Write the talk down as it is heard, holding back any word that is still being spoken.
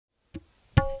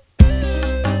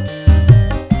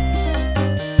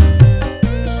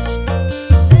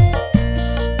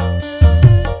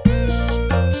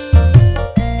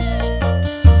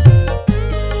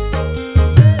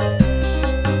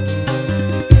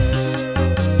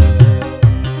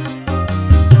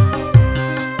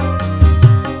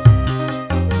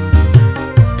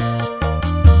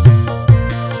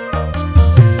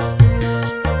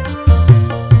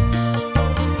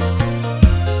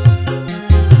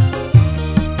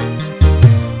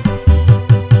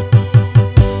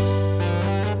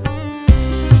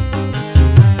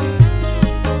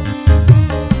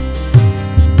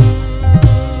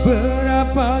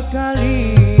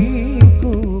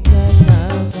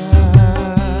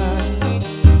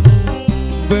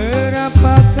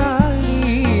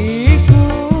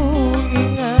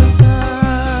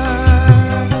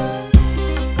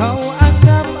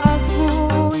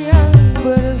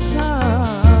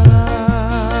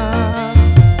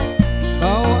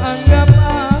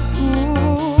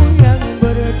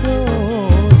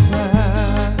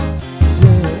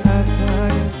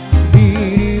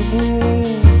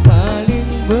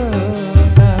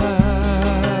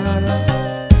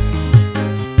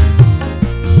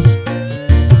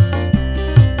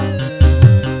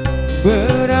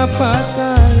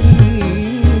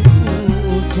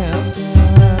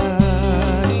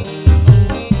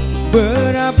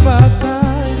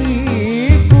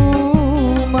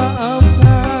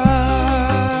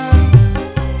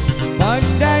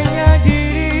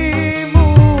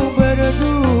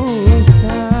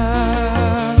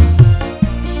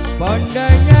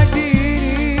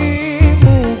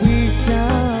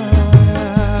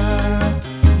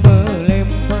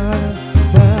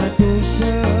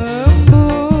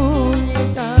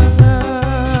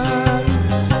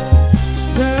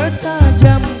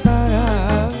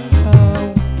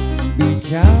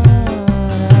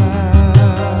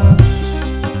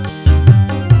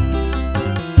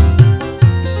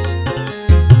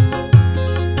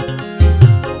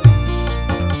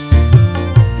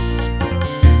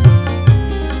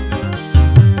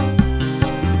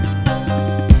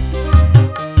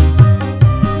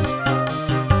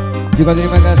juga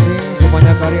terima kasih semuanya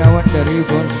karyawan dari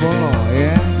POLO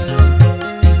ya.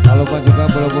 Kalau juga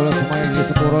bolo-bolo semua yang di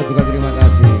Sekuro juga terima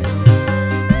kasih.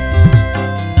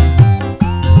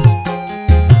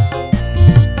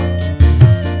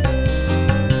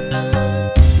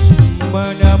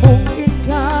 Mana mungkin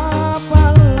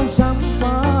kapal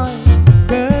sampai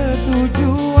ke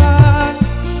tujuan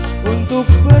untuk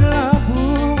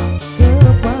berlabuh ke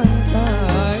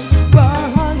pantai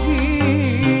bahagia.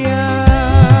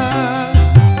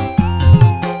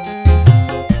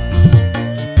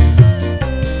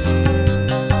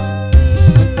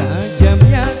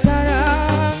 Tajamnya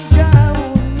karang,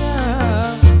 daunnya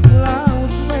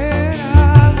laut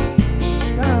merah,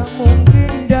 tak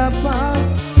mungkin dapat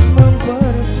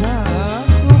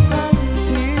mempersatukan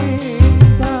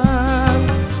cinta.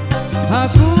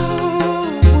 Aku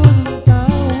pun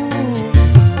tahu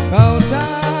kau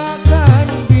takkan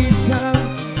bisa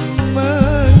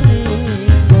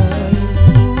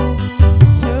meninggalku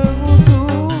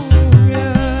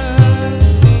seutuhnya.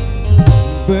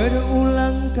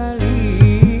 Berulang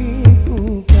kali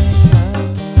ku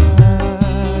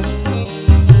katakan,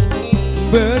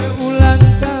 berulang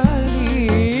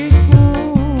kali ku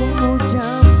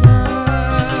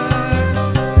ucapkan,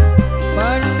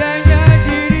 pandainya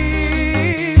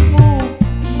dirimu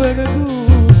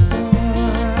berdusta,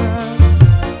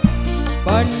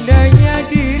 pandainya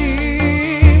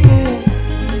dirimu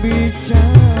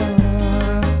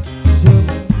bicara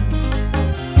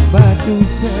batu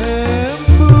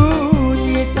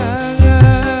sembunyi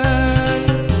tangan,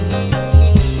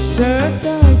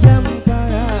 setajam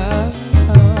karang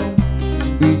kau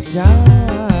bicara.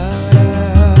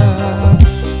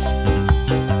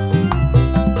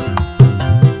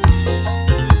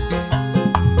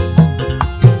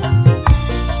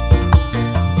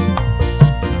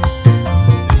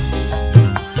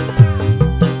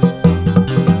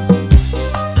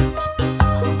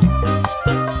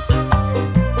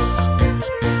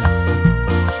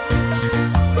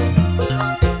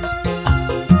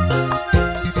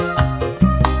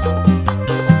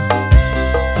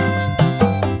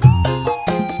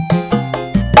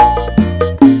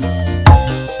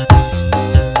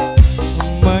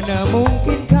 Mana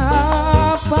mungkin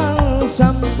kapal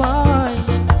sampai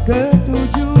ke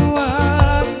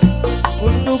tujuan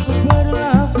untuk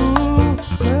berlabuh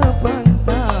ke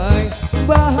pantai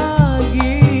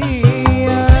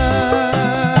bahagia.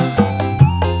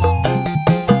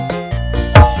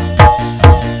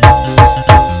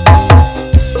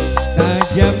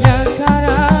 Tajamnya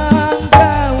karang,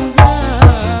 daunnya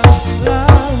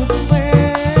laut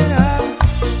merah,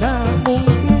 tak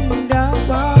mungkin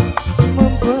dapat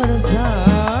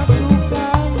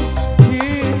mempersatukan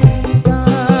cinta.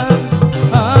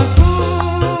 Aku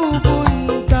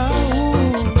pun tahu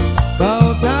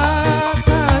kau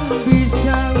takkan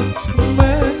bisa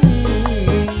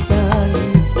meninggalku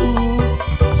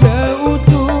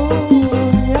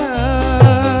seutuhnya.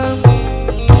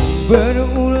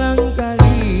 Berulang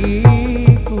kali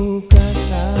ku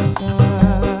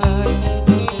katakan,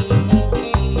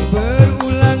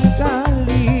 berulang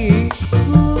kali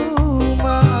ku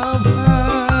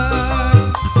maafkan,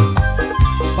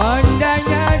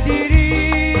 pandainya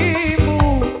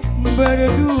dirimu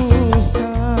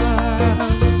berdusta,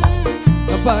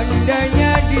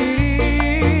 pandainya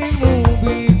dirimu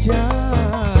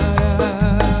bicara,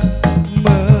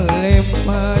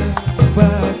 melempar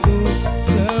batu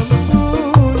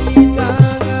sembunyi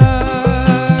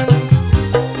tangan,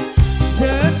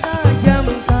 setajam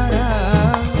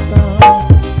karang kau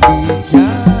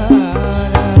bicara.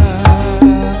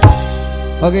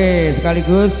 Oke,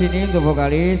 sekaligus ini untuk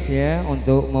vokalis ya,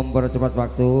 untuk mempercepat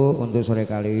waktu untuk sore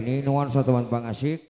kali ini. Nuwun satu teman Bang Asyik.